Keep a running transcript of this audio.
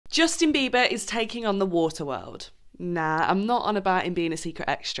Justin Bieber is taking on the water world. Nah, I'm not on about him being a secret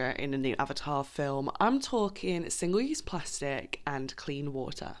extra in a new Avatar film. I'm talking single-use plastic and clean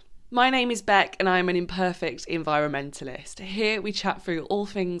water. My name is Bec and I'm an imperfect environmentalist. Here we chat through all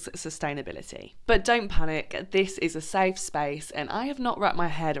things sustainability. But don't panic, this is a safe space and I have not wrapped my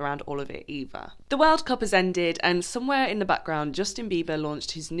head around all of it either. The World Cup has ended and somewhere in the background Justin Bieber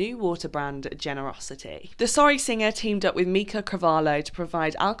launched his new water brand Generosity. The Sorry singer teamed up with Micah Cravalho to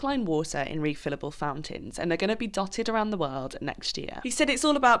provide alkaline water in refillable fountains and they're going to be dotted around the world next year. He said it's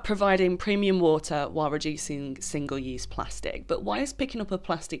all about providing premium water while reducing single-use plastic, but why is picking up a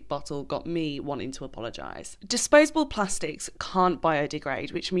plastic bottle got me wanting to apologise? Disposable plastics can't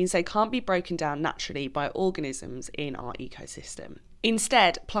biodegrade, which means they can't be broken down naturally by organisms in our ecosystem.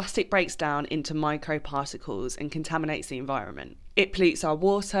 Instead, plastic breaks down into microparticles and contaminates the environment. It pollutes our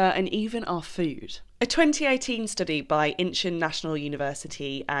water and even our food. A 2018 study by Incheon National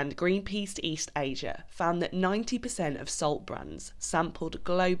University and Greenpeace East Asia found that 90% of salt brands sampled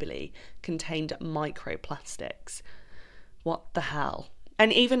globally contained microplastics. What the hell?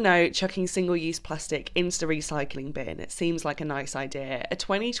 And even though chucking single-use plastic into the recycling bin, it seems like a nice idea, a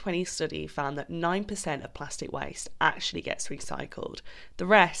 2020 study found that 9% of plastic waste actually gets recycled. The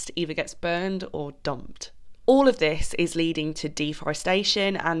rest either gets burned or dumped. All of this is leading to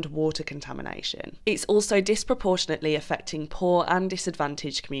deforestation and water contamination. It's also disproportionately affecting poor and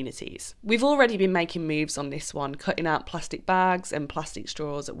disadvantaged communities. We've already been making moves on this one. Cutting out plastic bags and plastic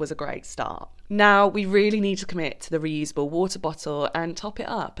straws was a great start. Now we really need to commit to the reusable water bottle and top it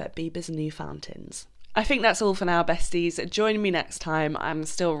up at Bieber's new fountains. I think that's all for now, besties. Join me next time. I'm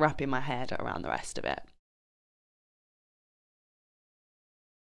still wrapping my head around the rest of it.